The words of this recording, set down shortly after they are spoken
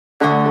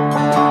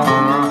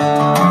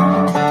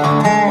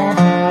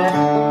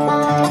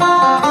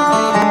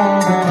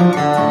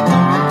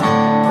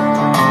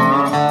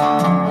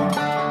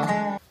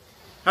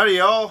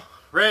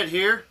Red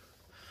here.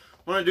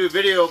 I want to do a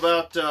video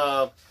about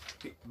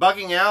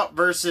bugging out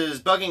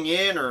versus bugging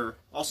in, or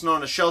also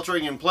known as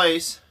sheltering in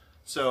place.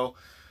 So,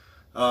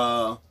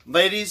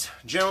 ladies,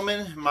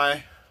 gentlemen,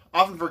 my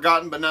often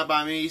forgotten but not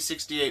by me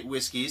 68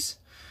 whiskeys.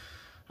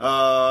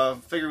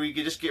 Figure we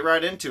could just get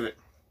right into it.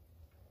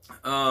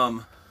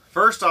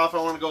 First off,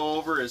 I want to go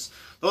over is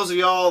those of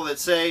y'all that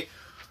say,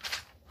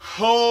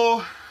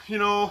 oh, you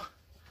know,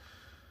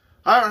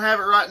 I don't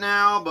have it right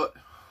now, but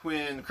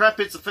when crap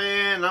hits the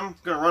fan, I'm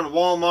going to run to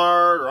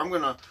Walmart, or I'm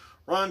going to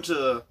run to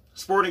the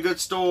sporting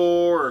goods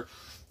store, or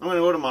I'm going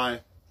to go to my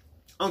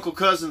uncle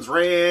cousin's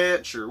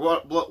ranch, or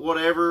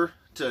whatever,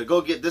 to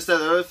go get this, that,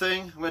 the other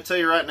thing. I'm going to tell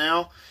you right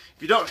now,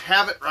 if you don't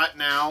have it right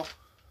now,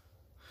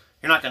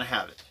 you're not going to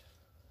have it.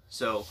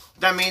 So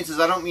what that means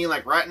is, I don't mean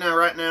like right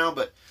now,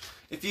 but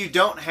if you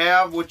don't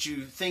have what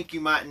you think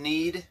you might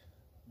need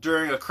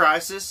during a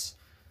crisis,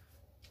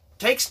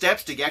 take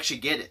steps to actually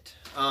get it.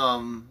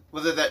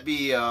 Whether that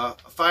be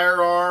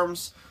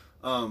firearms,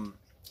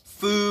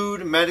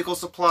 food, medical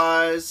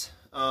supplies,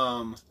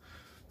 the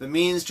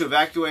means to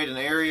evacuate an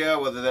area,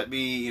 whether that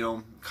be, you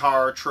know,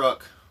 car,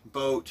 truck,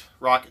 boat,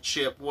 rocket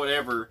ship,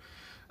 whatever.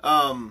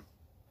 You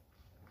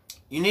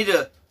need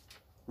to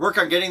work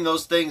on getting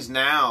those things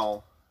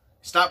now.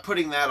 Stop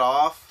putting that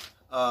off.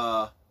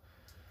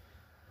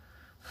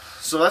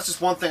 So that's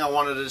just one thing I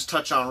wanted to just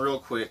touch on real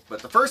quick.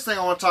 But the first thing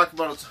I want to talk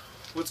about is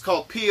what's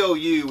called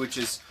POU, which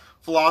is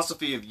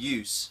philosophy of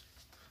use.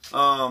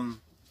 So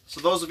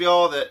those of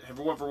y'all that have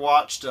ever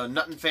watched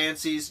Nuttin'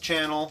 Fancy's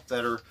channel,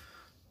 that are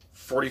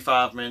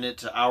 45-minute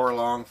to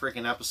hour-long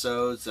freaking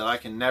episodes that I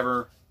can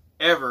never,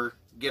 ever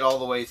get all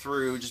the way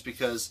through, just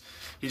because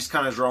he just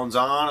kind of drones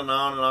on and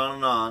on and on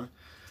and on.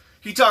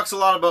 He talks a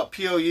lot about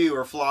POU,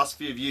 or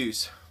philosophy of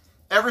use.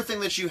 Everything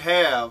that you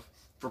have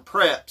for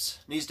preps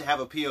needs to have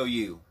a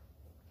POU.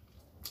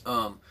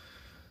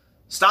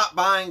 Stop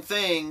buying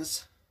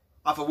things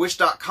off of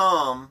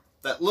Wish.com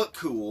that look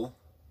cool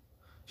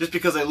just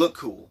because they look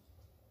cool.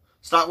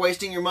 Stop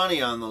wasting your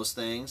money on those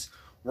things.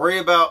 Worry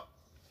about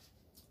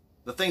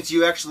the things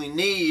you actually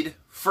need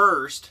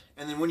first,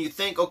 and then when you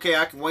think, okay,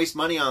 I can waste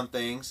money on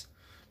things,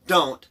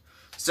 don't.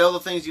 Sell the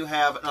things you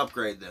have and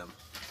upgrade them.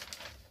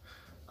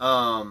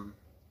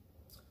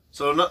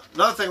 So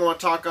another thing I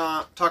want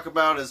to talk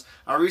about is,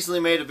 I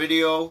recently made a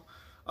video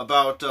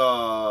about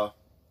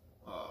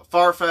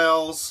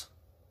FARFEL's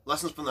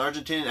Lessons from the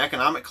Argentinian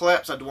Economic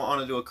Collapse. I do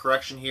want to do a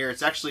correction here.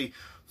 It's actually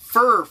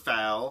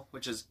FERFAL,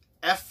 which is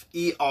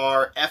F-E-R-F-A-L.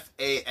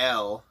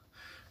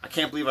 I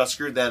can't believe I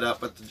screwed that up,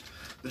 but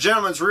the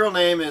gentleman's real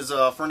name is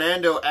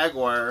Fernando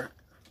Aguirre.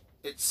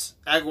 It's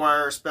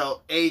Aguirre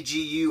spelled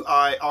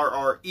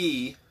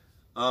A-G-U-I-R-R-E.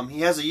 He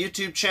has a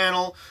YouTube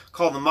channel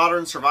called The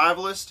Modern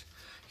Survivalist.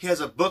 He has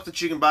a book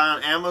that you can buy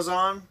on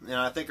Amazon, and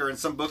I think are in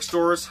some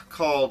bookstores,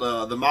 called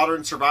The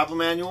Modern Survival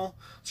Manual,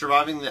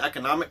 Surviving the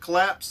Economic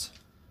Collapse.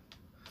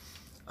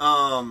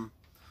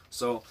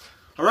 So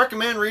I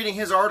recommend reading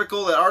his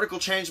article. That article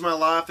changed my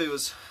life.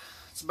 It's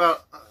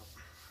about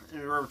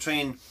anywhere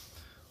between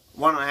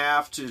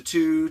 1.5 to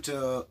 2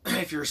 to,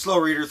 if you're a slow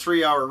reader,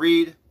 3-hour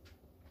read.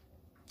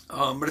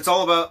 But it's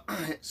all about,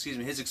 excuse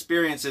me, his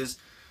experiences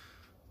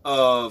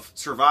of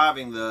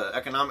surviving the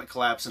economic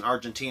collapse in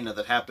Argentina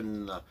that happened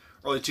in the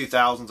early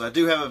 2000s. I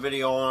do have a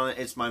video on it.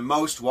 It's my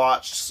most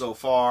watched so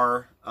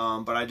far,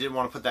 but I did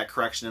want to put that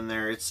correction in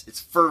there. It's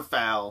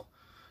FERFAL,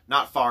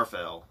 not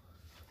FARFEL.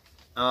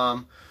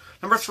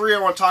 Number 3 I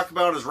want to talk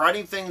about is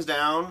writing things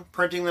down,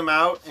 printing them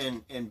out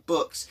in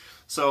books.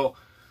 So,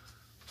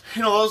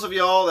 you know, those of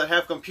y'all that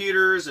have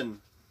computers and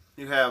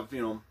you have,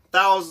 you know,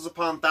 thousands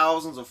upon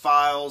thousands of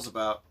files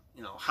about,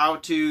 you know, how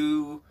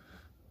to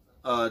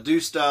do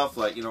stuff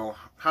like, you know,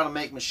 how to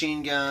make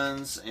machine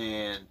guns,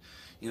 and,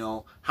 you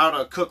know, how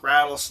to cook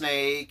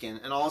rattlesnake, and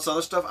all this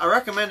other stuff. I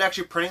recommend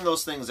actually printing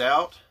those things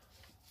out.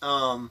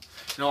 You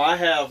know, I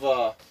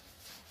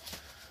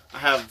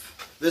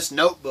have this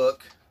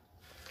notebook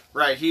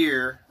right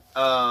here.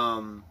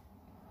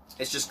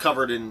 It's just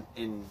covered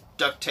in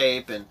duct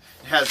tape, and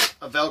it has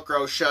a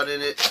Velcro shut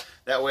in it.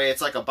 That way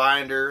it's like a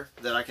binder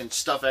that I can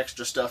stuff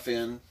extra stuff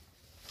in.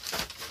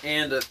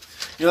 And,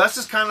 you know, that's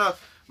just kind of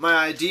my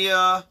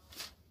idea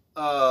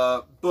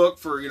book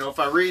for, you know, if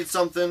I read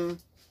something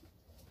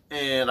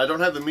and I don't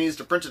have the means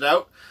to print it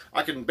out,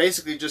 I can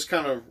basically just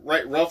kind of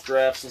write rough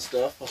drafts and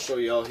stuff. I'll show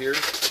you all here.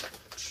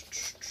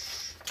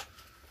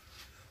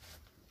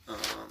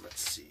 Let's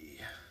see.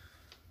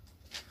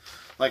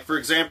 Like, for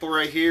example,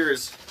 right here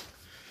is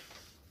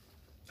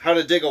how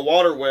to dig a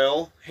water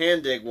well,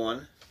 hand dig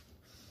one.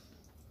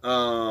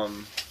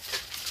 Let's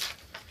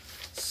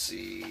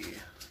see,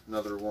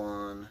 another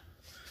one.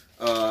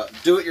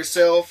 Do it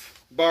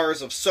yourself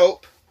bars of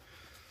soap.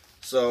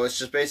 So it's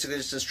just basically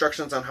just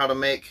instructions on how to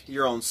make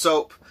your own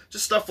soap.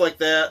 Just stuff like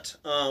that.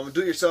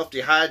 Do it yourself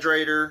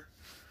dehydrator.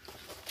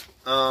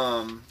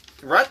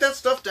 Write that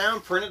stuff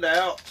down, print it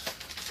out.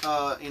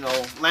 You know,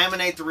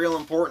 laminate the real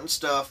important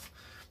stuff.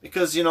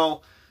 Because, you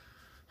know,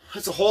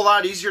 it's a whole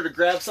lot easier to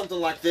grab something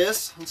like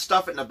this and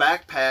stuff it in a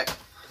backpack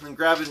than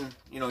grabbing,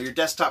 you know, your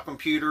desktop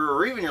computer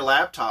or even your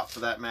laptop for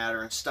that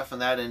matter and stuffing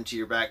that into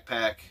your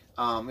backpack.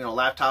 You know,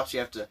 laptops you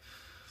have to,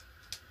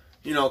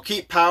 you know,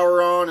 keep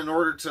power on in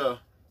order to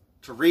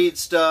read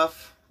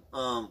stuff.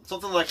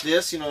 Something like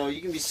this, you know,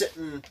 you can be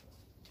sitting,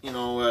 you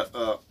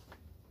know,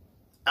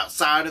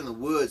 outside in the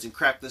woods and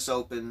crack this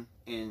open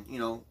and, you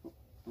know,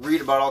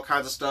 read about all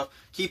kinds of stuff.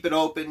 Keep it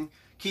open.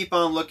 Keep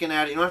on looking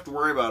at it. You don't have to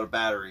worry about a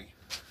battery.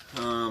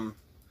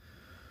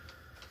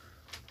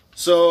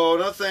 So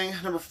another thing,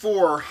 number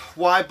 4,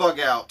 why bug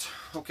out?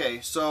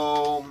 Okay,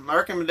 so my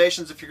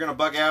recommendations if you're going to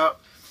bug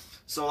out,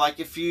 so like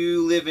if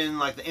you live in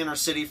like the inner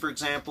city, for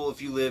example,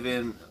 if you live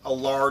in a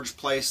large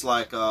place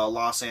like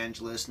Los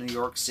Angeles, New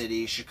York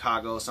City,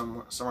 Chicago,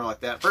 somewhere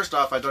like that. First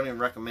off, I don't even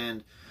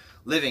recommend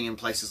living in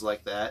places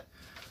like that.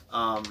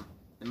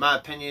 In my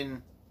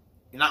opinion,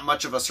 you're not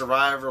much of a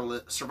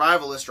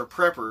survivalist or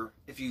prepper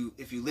if you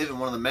live in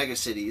one of the mega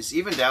cities,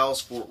 even Dallas,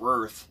 Fort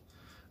Worth.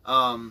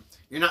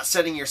 You're not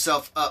setting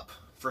yourself up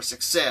for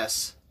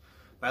success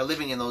by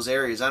living in those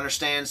areas. I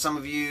understand some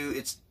of you,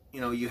 it's,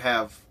 you know, you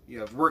have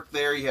work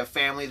there, you have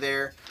family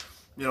there.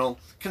 You know,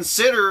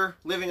 consider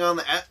living on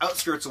the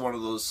outskirts of one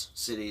of those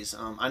cities.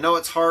 I know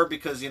it's hard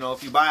because, you know,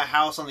 if you buy a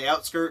house on the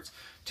outskirts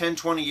 10,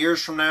 20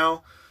 years from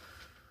now,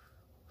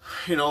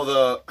 you know,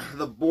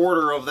 the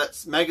border of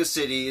that mega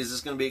city is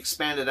just going to be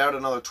expanded out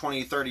another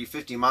 20, 30,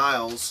 50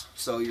 miles.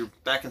 So you're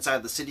back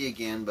inside the city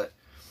again. But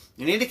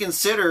you need to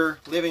consider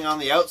living on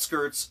the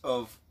outskirts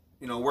of,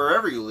 you know,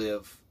 wherever you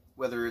live,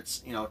 whether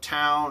it's, you know,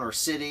 town or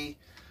city,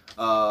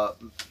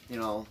 you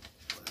know,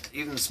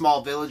 even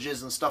small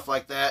villages and stuff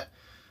like that,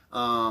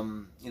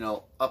 you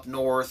know, up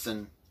north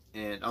and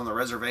on the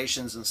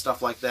reservations and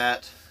stuff like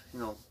that. You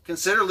know,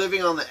 consider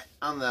living on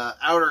the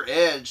outer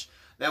edge.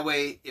 That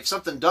way, if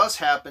something does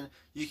happen,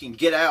 you can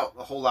get out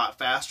a whole lot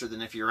faster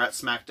than if you're at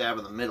smack dab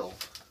in the middle.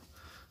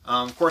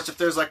 Of course, if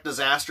there's like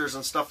disasters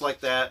and stuff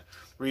like that,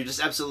 where you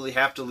just absolutely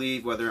have to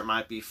leave, whether it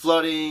might be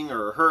flooding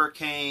or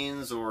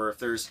hurricanes, or if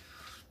there's,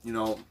 you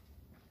know,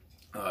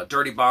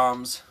 dirty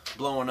bombs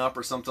blowing up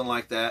or something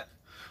like that.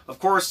 Of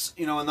course,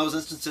 you know, in those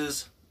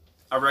instances,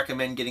 I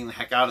recommend getting the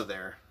heck out of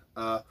there.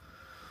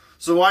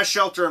 So why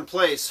shelter in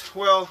place?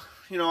 Well,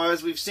 you know,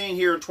 as we've seen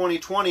here in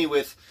 2020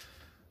 with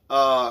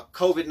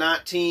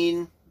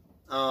COVID-19,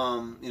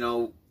 you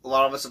know, a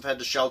lot of us have had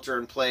to shelter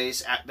in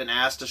place, been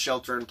asked to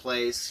shelter in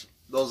place.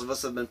 Those of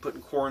us have been put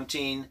in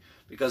quarantine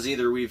because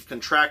either we've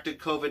contracted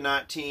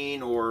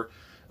COVID-19 or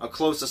a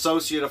close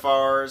associate of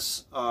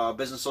ours,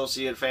 business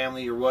associate,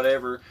 family, or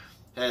whatever,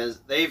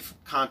 they've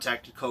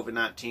contacted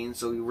COVID-19,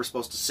 so we were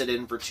supposed to sit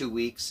in for 2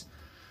 weeks.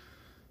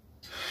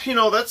 You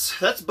know, that's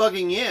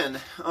bugging in.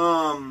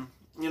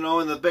 You know,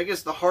 and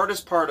the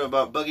hardest part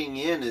about bugging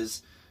in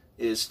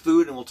is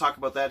food, and we'll talk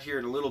about that here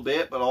in a little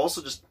bit, but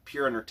also just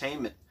pure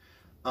entertainment.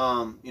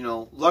 You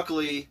know,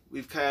 luckily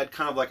we've had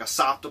kind of like a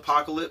soft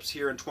apocalypse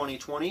here in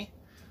 2020.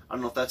 I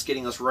don't know if that's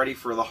getting us ready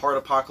for the hard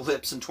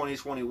apocalypse in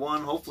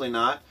 2021. Hopefully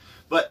not.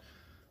 But,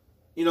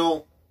 you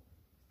know,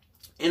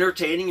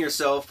 entertaining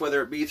yourself,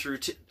 whether it be through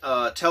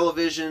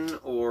television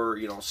or,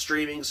 you know,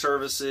 streaming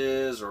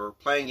services or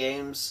playing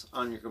games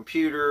on your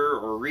computer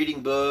or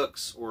reading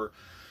books or,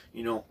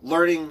 you know,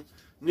 learning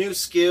new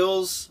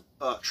skills,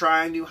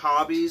 trying new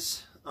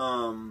hobbies.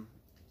 You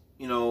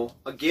know,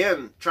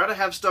 again, try to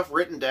have stuff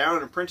written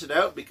down and printed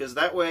out, because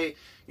that way,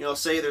 you know,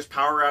 say there's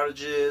power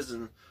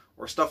outages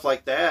or stuff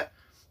like that,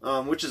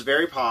 which is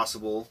very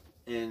possible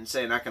in,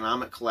 say, an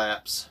economic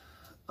collapse.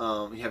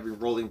 You have your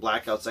rolling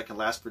blackouts that can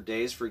last for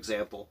days, for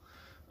example.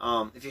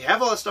 If you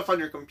have all that stuff on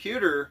your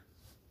computer,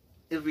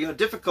 it'll be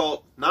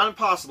difficult, not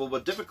impossible,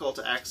 but difficult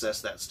to access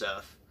that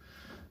stuff.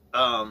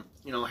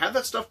 You know, have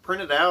that stuff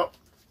printed out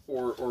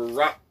or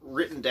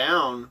written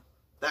down.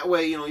 That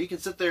way, you know, you can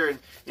sit there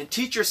and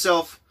teach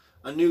yourself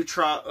a new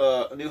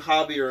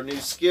hobby or a new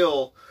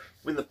skill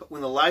when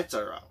the lights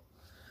are out.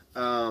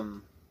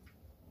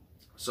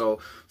 So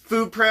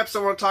food preps I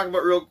want to talk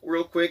about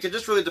real quick. It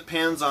just really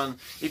depends on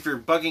if you're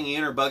bugging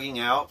in or bugging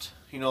out.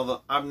 You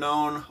know, I've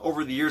known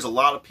over the years a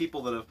lot of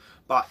people that have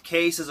bought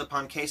cases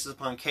upon cases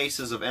upon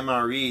cases of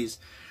MREs,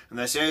 and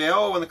they say,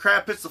 oh, when the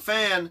crap hits the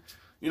fan,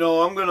 you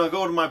know, I'm going to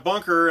go to my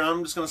bunker and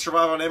I'm just going to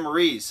survive on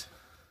MREs.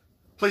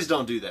 Please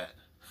don't do that.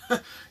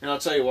 And I'll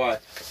tell you why.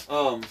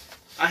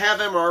 I have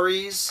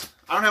MREs.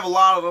 I don't have a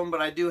lot of them,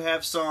 but I do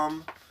have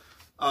some.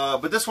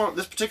 But this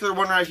particular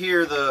one right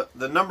here,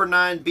 the number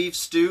 9 beef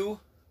stew.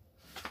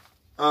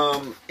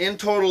 In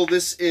total,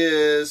 this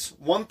is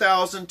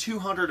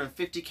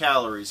 1,250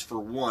 calories for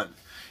one.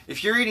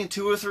 If you're eating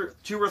two or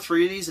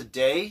three of these a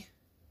day,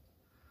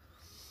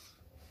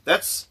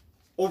 that's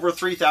over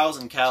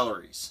 3,000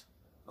 calories.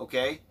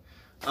 Okay?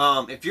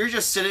 If you're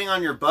just sitting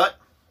on your butt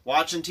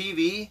watching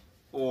TV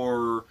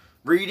or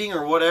reading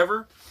or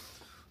whatever,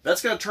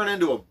 that's going to turn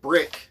into a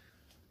brick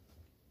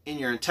in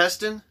your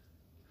intestine,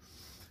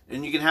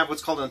 and you can have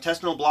what's called an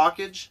intestinal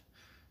blockage.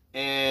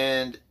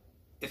 And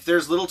if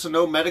there's little to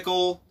no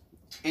medical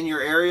in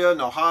your area,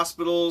 no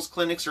hospitals,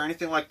 clinics, or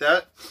anything like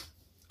that,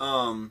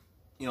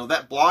 you know,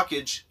 that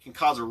blockage can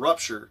cause a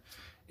rupture.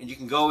 and you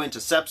can go into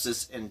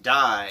sepsis and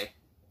die,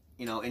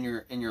 you know, in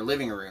your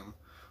living room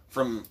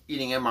from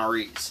eating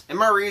MREs.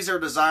 MREs are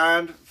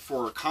designed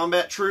for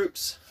combat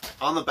troops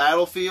on the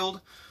battlefield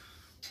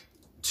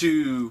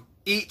to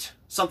eat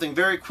something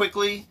very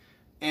quickly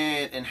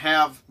and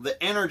have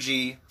the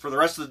energy for the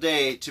rest of the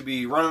day to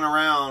be running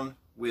around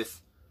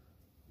with,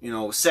 you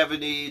know,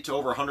 70 to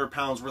over 100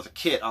 pounds worth of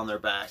kit on their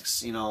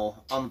backs, you know,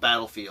 on the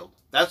battlefield.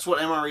 That's what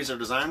MREs are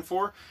designed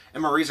for.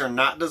 MREs are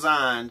not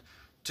designed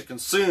to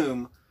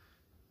consume,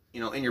 you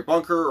know, in your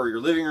bunker or your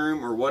living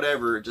room or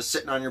whatever, just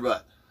sitting on your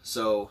butt.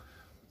 So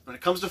when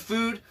it comes to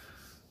food,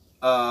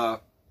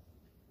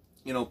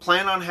 you know,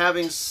 plan on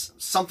having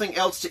something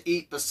else to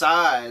eat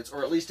besides,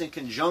 or at least in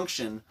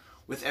conjunction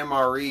with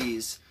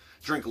MREs.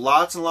 Drink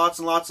lots and lots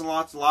and lots and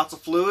lots and lots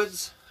of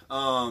fluids.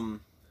 You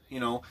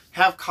know,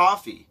 have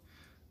coffee.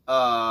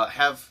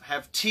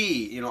 Have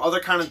tea. You know, other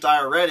kind of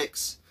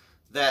diuretics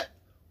that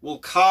will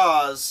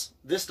cause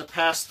this to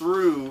pass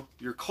through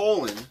your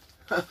colon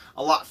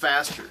a lot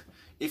faster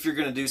if you're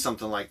going to do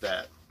something like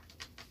that.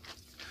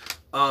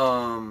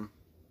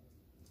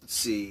 Let's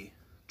see.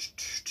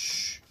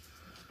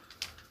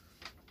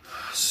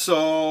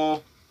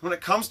 So when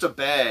it comes to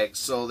bags,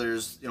 so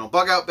there's, you know,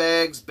 bug out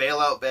bags,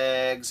 bailout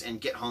bags, and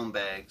get home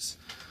bags.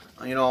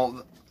 You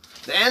know,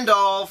 the end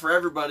all for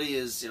everybody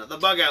is, you know, the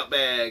bug out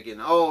bag, and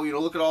oh, you know,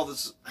 look at all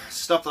this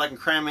stuff that I can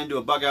cram into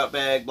a bug out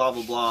bag, blah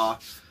blah blah.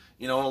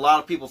 You know, and a lot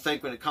of people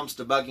think when it comes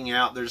to bugging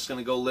out, they're just going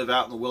to go live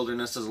out in the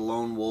wilderness as a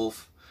lone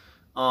wolf.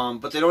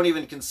 But they don't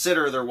even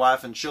consider their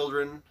wife and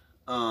children.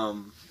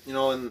 You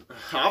know, and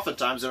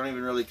oftentimes they don't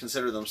even really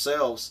consider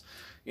themselves.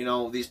 You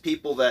know, these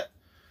people that,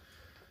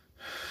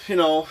 you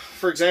know,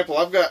 for example,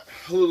 I've got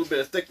a little bit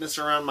of thickness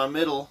around my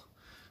middle.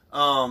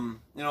 You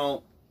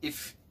know,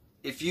 if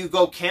you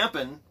go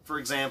camping, for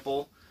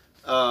example,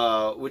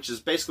 which is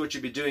basically what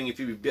you'd be doing if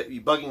you'd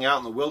be bugging out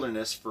in the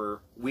wilderness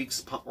for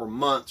weeks or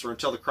months or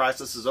until the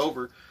crisis is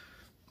over,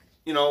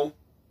 you know,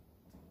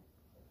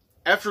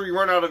 after you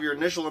run out of your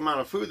initial amount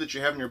of food that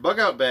you have in your bug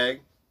out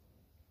bag,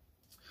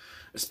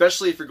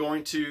 especially if you're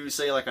going to,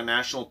 say, like a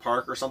national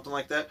park or something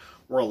like that,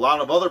 where a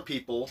lot of other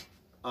people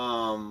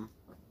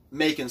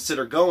may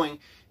consider going,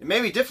 it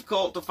may be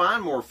difficult to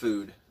find more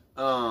food,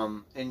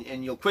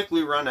 and you'll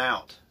quickly run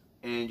out,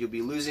 and you'll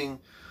be losing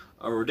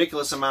a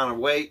ridiculous amount of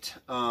weight.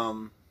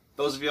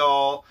 Those of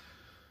y'all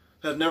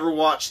have never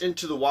watched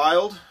Into the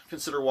Wild,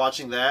 consider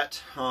watching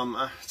that.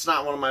 It's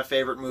not one of my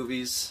favorite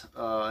movies,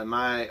 in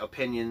my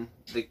opinion.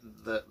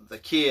 The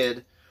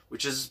kid,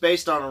 which is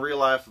based on real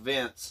life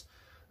events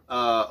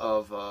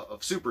of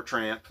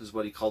Supertramp, is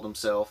what he called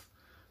himself.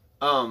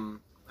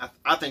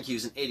 I think he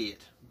was an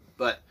idiot,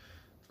 but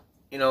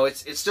you know,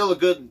 it's still a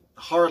good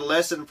hard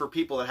lesson for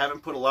people that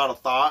haven't put a lot of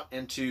thought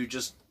into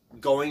just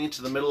going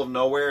into the middle of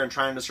nowhere and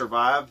trying to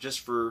survive just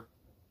for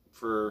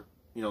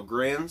you know,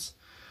 grins.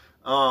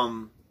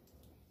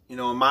 You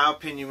know, in my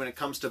opinion, when it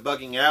comes to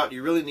bugging out,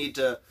 you really need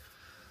to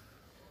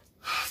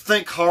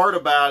think hard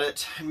about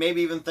it, and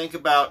maybe even think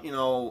about, you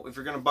know, if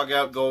you're going to bug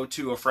out, go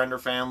to a friend or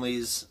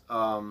family's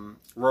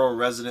rural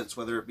residence,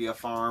 whether it be a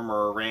farm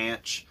or a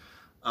ranch,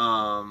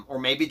 or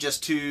maybe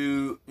just to,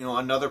 you know,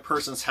 another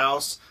person's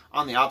house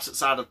on the opposite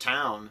side of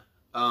town.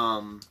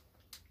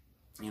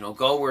 You know,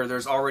 go where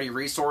there's already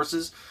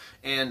resources,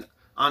 and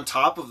on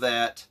top of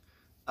that,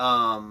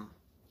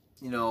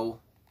 you know,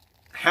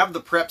 have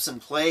the preps in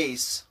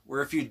place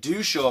where if you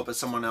do show up at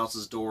someone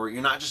else's door,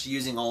 you're not just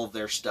using all of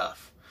their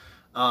stuff.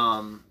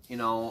 You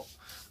know,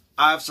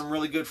 I have some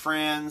really good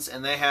friends,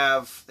 and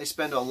they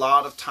spend a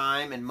lot of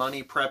time and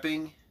money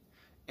prepping,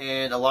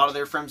 and a lot of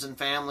their friends and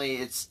family,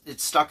 it's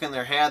stuck in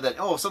their head that,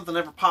 oh, if something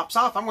ever pops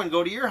off, I'm going to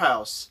go to your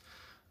house.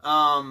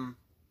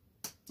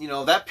 You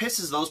know, that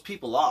pisses those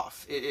people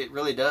off. It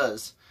really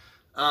does.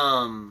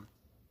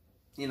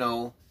 You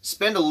know,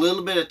 spend a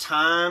little bit of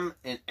time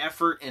and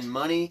effort and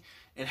money,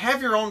 and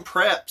have your own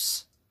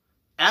preps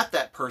at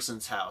that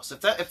person's house.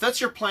 If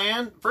that's your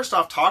plan, first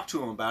off, talk to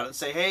them about it and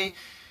say, hey,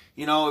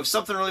 you know, if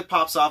something really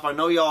pops off, I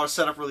know y'all are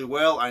set up really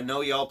well. I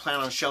know y'all plan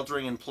on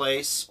sheltering in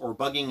place or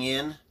bugging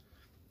in.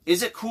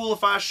 Is it cool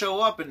if I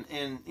show up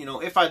and you know,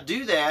 if I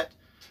do that,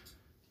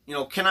 you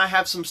know, can I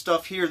have some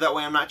stuff here? That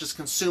way I'm not just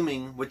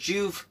consuming what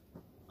you've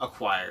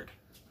acquired.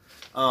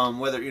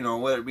 Whether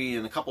it be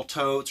in a couple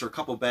totes or a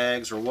couple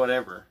bags or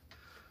whatever.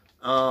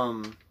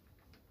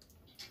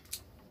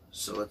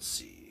 So let's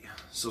see.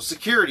 So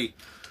security.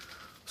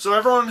 So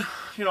everyone,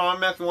 you know,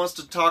 automatically wants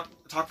to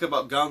talk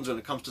about guns when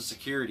it comes to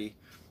security.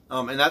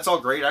 And that's all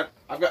great.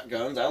 I've got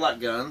guns. I like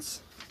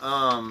guns.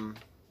 But,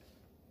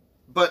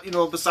 you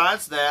know,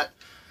 besides that,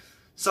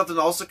 something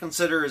to also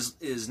consider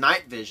is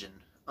night vision.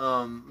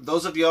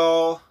 Those of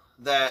y'all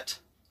that,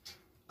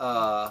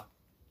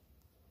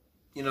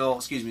 you know,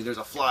 excuse me, there's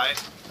a fly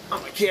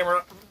on my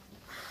camera.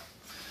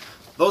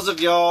 Those of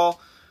y'all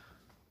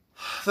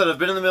that have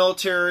been in the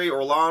military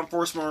or law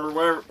enforcement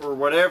or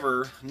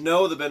whatever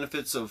know the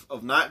benefits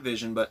of night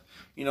vision. But,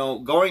 you know,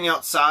 going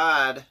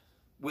outside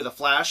with a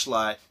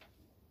flashlight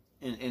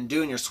and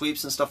doing your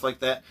sweeps and stuff like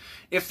that,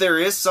 if there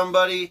is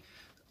somebody,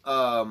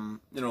 you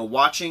know,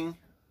 watching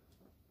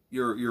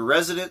your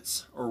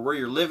residence or where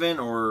you're living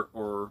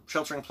or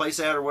sheltering in place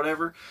at or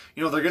whatever,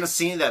 you know, they're going to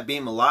see that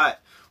beam of light.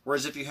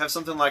 Whereas if you have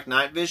something like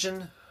night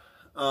vision,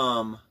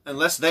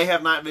 unless they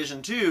have night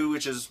vision too,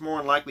 which is more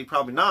than likely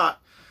probably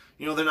not,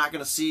 you know, they're not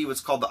going to see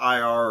what's called the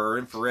IR or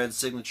infrared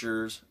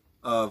signatures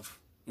of,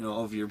 you know,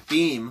 of your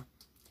beam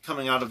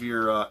coming out of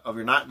your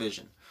night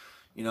vision.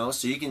 You know,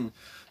 so you can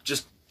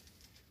just,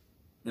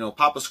 you know,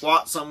 pop a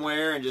squat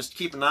somewhere and just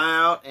keep an eye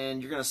out,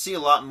 and you're going to see a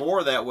lot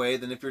more that way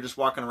than if you're just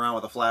walking around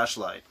with a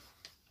flashlight.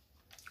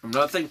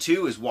 Another thing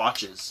too is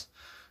watches,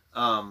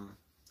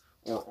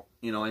 or,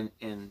 you know,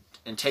 and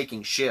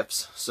taking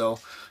shifts. So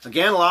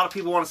again, a lot of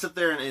people want to sit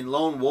there and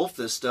lone wolf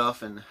this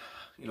stuff, and,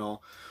 you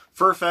know,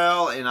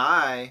 FurFal and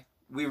I,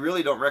 we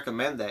really don't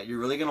recommend that. You're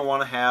really going to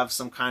want to have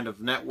some kind of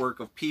network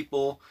of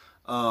people.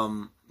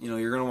 You know,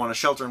 you're going to want to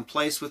shelter in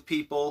place with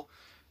people.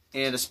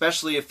 And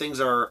especially if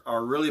things are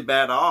really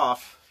bad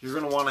off, you're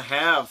going to want to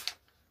have,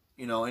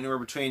 you know, anywhere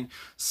between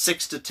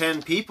 6 to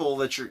 10 people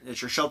that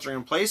you're sheltering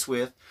in place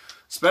with,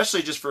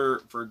 especially just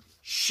for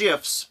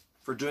shifts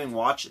for doing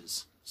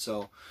watches.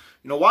 So,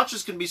 you know,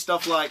 watches can be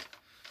stuff like,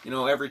 you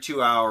know, every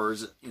 2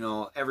 hours, you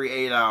know, every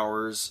 8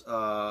 hours,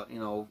 you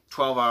know,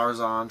 12 hours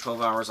on,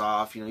 12 hours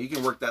off. You know, you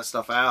can work that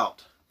stuff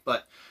out.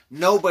 But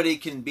nobody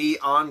can be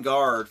on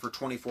guard for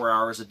 24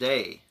 hours a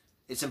day.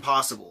 It's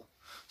impossible.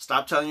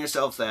 Stop telling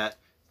yourself that.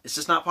 It's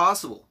just not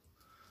possible.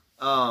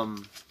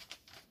 And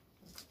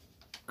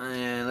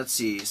let's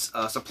see,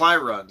 supply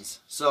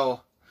runs.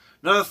 So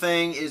another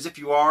thing is, if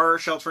you are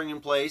sheltering in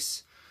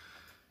place,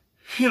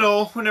 you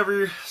know,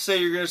 whenever say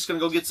you're just going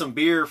to go get some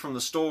beer from the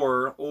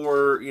store,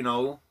 or, you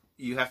know,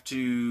 you have to,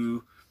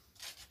 you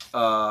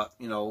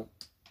know,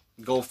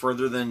 go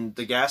further than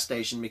the gas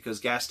station because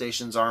gas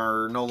stations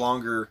are no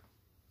longer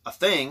a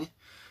thing,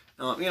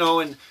 you know,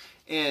 and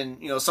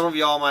you know, some of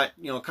y'all might,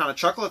 you know, kind of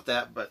chuckle at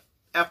that, but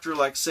after,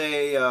 like,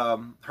 say,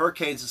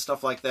 hurricanes and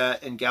stuff like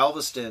that in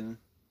Galveston,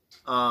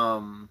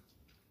 or,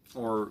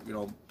 you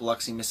know,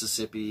 Biloxi,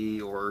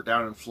 Mississippi, or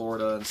down in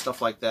Florida and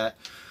stuff like that,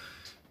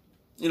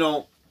 you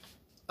know,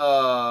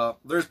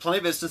 there's plenty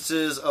of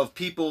instances of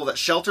people that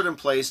sheltered in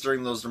place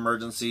during those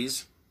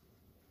emergencies,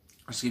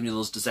 excuse me,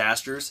 those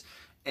disasters,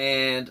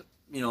 and,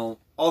 you know,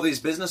 all these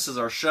businesses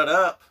are shut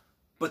up,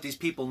 but these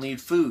people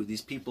need food,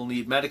 these people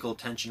need medical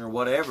attention or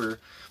whatever,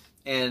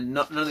 and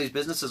none of these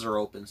businesses are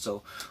open.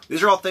 So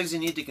these are all things you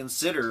need to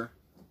consider,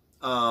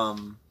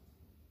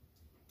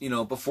 you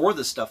know, before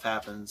this stuff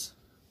happens.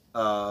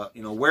 You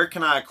know, where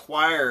can I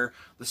acquire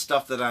the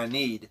stuff that I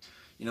need?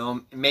 You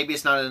know, maybe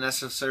it's not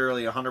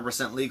necessarily a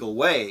 100% legal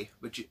way,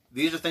 but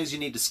these are things you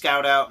need to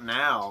scout out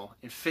now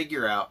and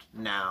figure out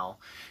now.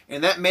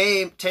 And that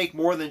may take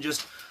more than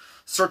just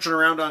searching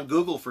around on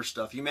Google for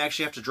stuff. You may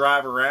actually have to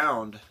drive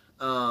around.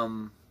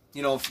 You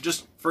know,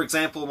 just for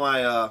example,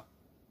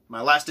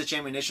 my last ditch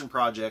ammunition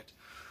project,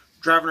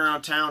 driving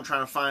around town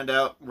trying to find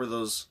out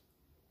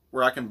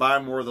where I can buy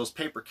more of those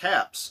paper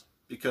caps,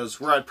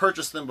 because where I'd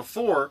purchased them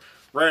before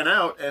ran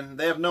out and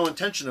they have no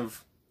intention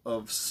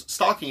of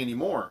stocking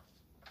anymore.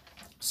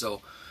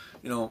 So,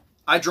 you know,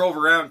 I drove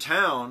around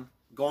town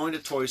going to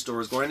toy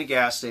stores, going to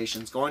gas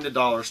stations, going to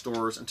dollar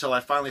stores until I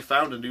finally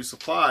found a new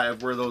supply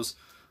of where those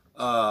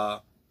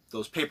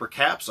paper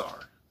caps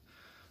are.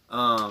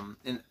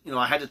 And, you know,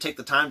 I had to take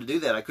the time to do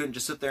that. I couldn't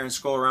just sit there and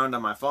scroll around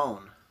on my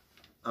phone.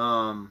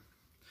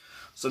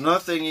 So another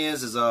thing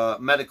is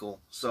medical.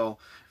 So,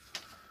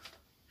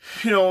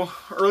 you know,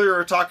 earlier we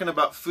were talking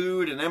about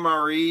food and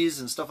MREs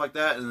and stuff like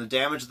that and the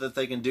damage that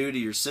they can do to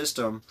your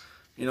system.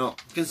 You know,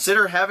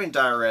 consider having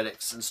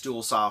diuretics and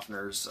stool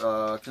softeners.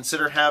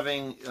 Consider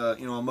having,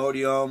 you know,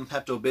 Imodium,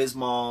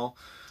 Pepto-Bismol.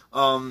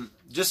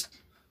 Just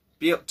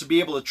to be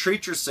able to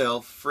treat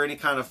yourself for any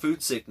kind of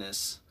food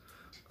sickness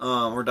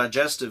or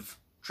digestive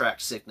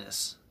tract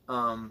sickness.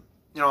 You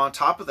know, on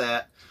top of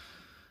that,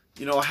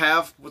 you know,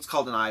 have what's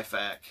called an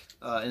IFAK,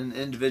 an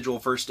individual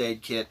first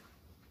aid kit.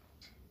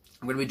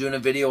 I'm going to be doing a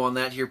video on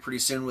that here pretty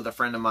soon with a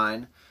friend of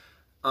mine.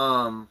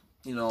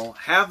 You know,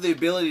 have the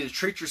ability to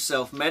treat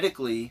yourself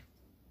medically,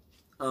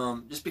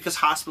 just because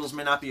hospitals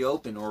may not be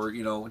open, or,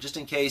 you know, just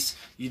in case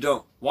you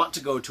don't want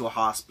to go to a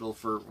hospital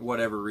for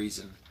whatever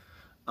reason.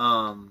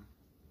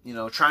 You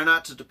know, try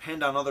not to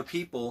depend on other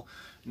people.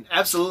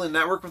 Absolutely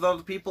network with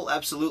other people,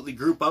 absolutely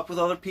group up with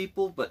other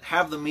people, but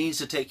have the means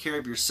to take care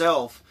of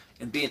yourself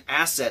and be an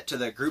asset to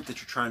that group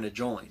that you're trying to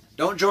join.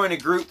 Don't join a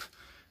group,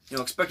 you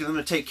know, expecting them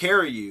to take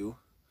care of you.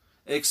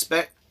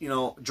 Expect, you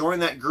know, join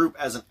that group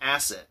as an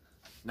asset,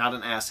 not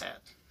an asshat.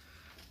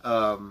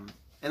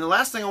 And the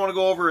last thing I want to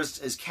go over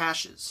is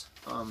caches.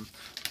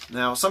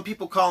 Now, some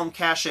people call them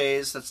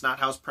caches. That's not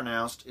how it's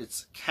pronounced.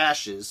 It's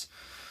caches.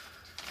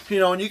 You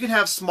know, and you can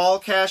have small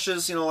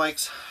caches, you know, like,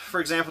 for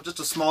example, just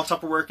a small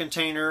Tupperware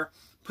container,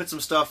 put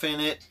some stuff in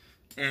it,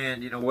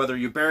 And, you know, whether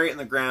you bury it in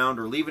the ground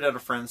or leave it at a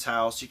friend's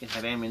house, you can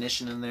have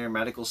ammunition in there,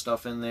 medical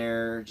stuff in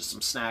there, just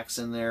some snacks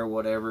in there,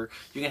 whatever.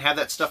 You can have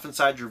that stuff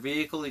inside your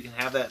vehicle. You can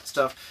have that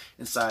stuff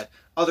inside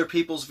other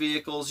people's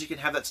vehicles. You can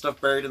have that stuff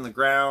buried in the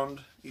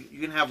ground. You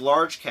can have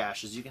large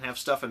caches. You can have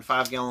stuff in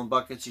 5-gallon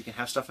buckets. You can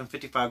have stuff in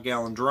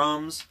 55-gallon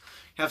drums.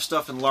 You have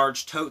stuff in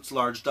large totes,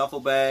 large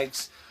duffel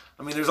bags.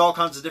 I mean, there's all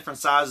kinds of different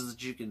sizes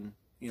that you can,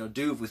 you know,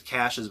 do with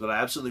caches, but I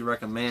absolutely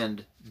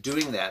recommend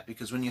doing that,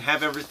 because when you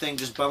have everything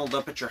just bundled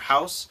up at your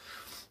house,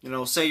 you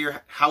know, say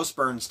your house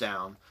burns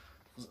down,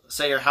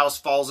 say your house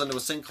falls into a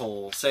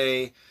sinkhole,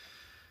 say,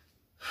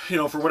 you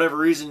know, for whatever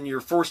reason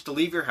you're forced to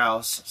leave your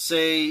house,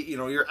 say, you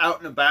know, you're out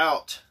and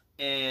about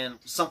and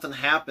something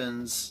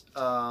happens,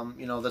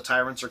 you know, the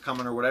tyrants are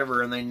coming or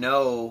whatever, and they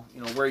know, you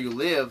know, where you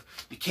live,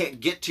 you can't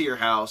get to your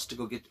house to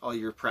go get all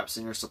your preps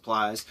and your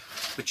supplies,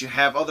 but you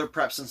have other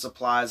preps and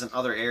supplies in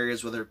other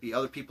areas, whether it be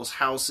other people's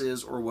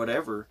houses or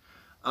whatever.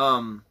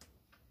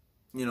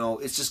 You know,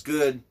 it's just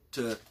good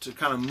to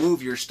kind of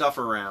move your stuff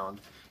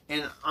around.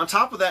 And on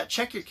top of that,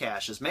 check your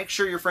caches. Make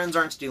sure your friends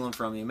aren't stealing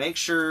from you. Make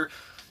sure,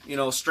 you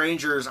know,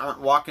 strangers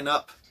aren't walking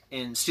up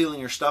and stealing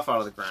your stuff out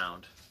of the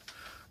ground.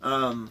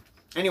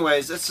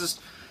 Anyways, this is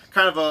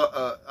kind of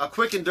a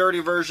quick and dirty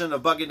version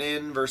of bugging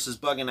in versus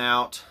bugging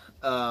out.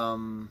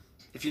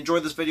 If you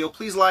enjoyed this video,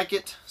 please like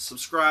it,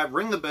 subscribe,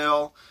 ring the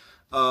bell.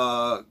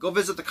 Go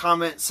visit the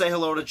comment, say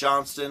hello to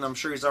Johnston. I'm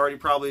sure he's already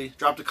probably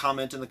dropped a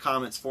comment in the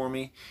comments for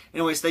me.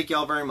 Anyways, thank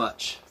y'all very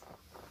much.